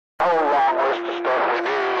whole long list of stuff we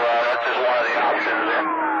do. That's just one of the options. And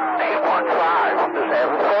 815, just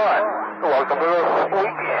having fun. Welcome to the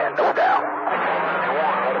weekend, no doubt.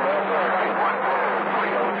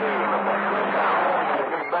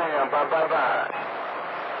 Bam, bye, bye, bye.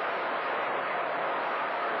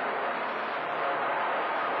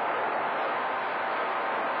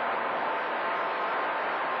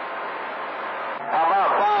 How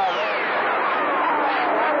about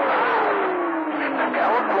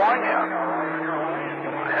California?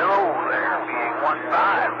 Hello there, V815,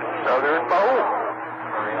 Southern Bowl.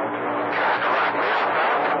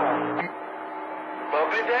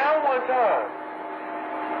 Bump it down one time.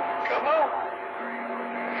 Come on.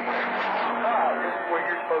 This is where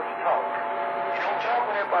you're supposed to talk. You don't talk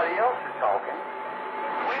when everybody else is talking.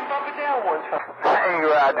 We bump it down one time. Hey,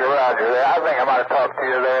 Roger there. I think I might have talked to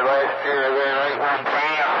you there last year there, right one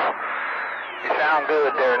time. You sound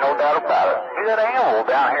good there, no doubt about it. You got Anvil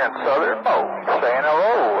down here in Southern Bowl saying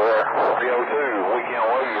hello there. 302, weekend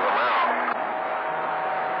wave, I'm out.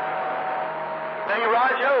 Hey,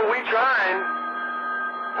 Roger, we trying.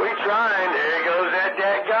 There goes that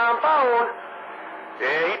dadgum phone.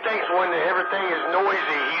 Yeah, he thinks when everything is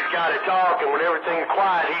noisy, he's got to talk, and when everything's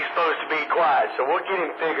quiet, he's supposed to be quiet. So we'll get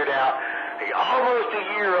him figured out. He's almost a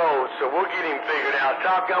year old, so we'll get him figured out.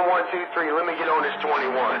 TopGun 123, let me get on this 21.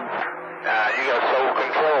 You got sole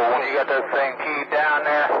control when you got that thing keyed down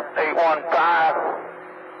there, 815.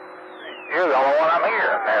 You're the only one I'm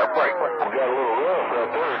hearing there, Franklin. We got a little rough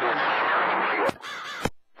up there, didn't we?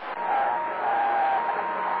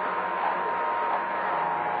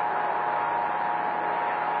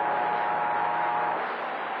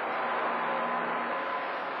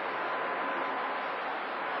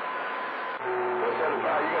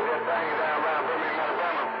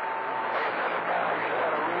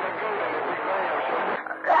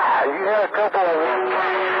 You had a couple of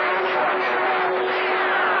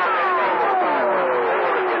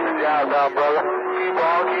get the job done, brother. Keep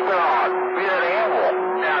it on. Be that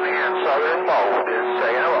Anvil down here in Southern Bowl is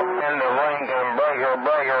saying hello. In the Lincoln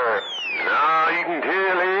breaker. Now you can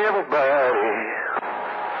tell everybody.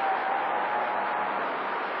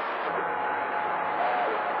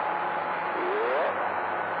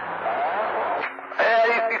 Yeah,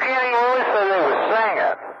 you can't even really say they were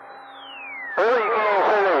singing. Really, you can't even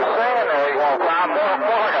say they were singing there. You want to find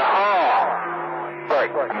more like a hall.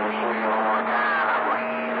 Break.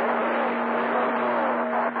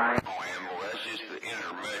 That's just the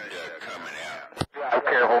internet coming out. Be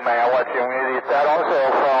careful, man. Watch them idiots out on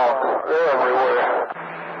cell phones. They're everywhere.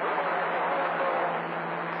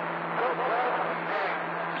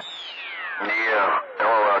 Yeah,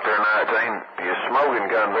 hello out there, 19. You're smoking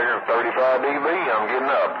gun bigger than 35 dB. I'm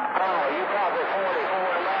getting up. Oh, you probably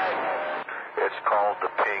 44 tonight. It's called the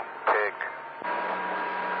pink pig.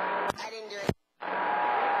 I didn't do it.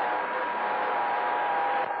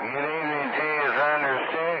 Good evening, T is under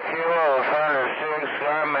 6 kilos, under 6,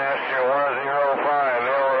 Skymaster 105,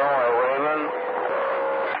 Illinois, Wayland.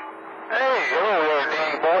 Hey, hello there,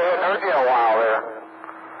 Dean boy. Hadn't heard you in a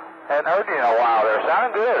while there.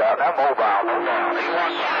 Sounding good out that mobile.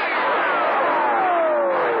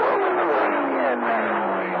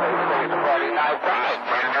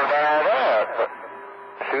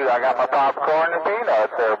 Shoot, I got my popcorn and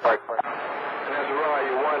peanuts there, but... That's right,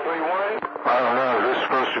 you 131? I don't know, is this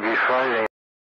supposed to be Friday?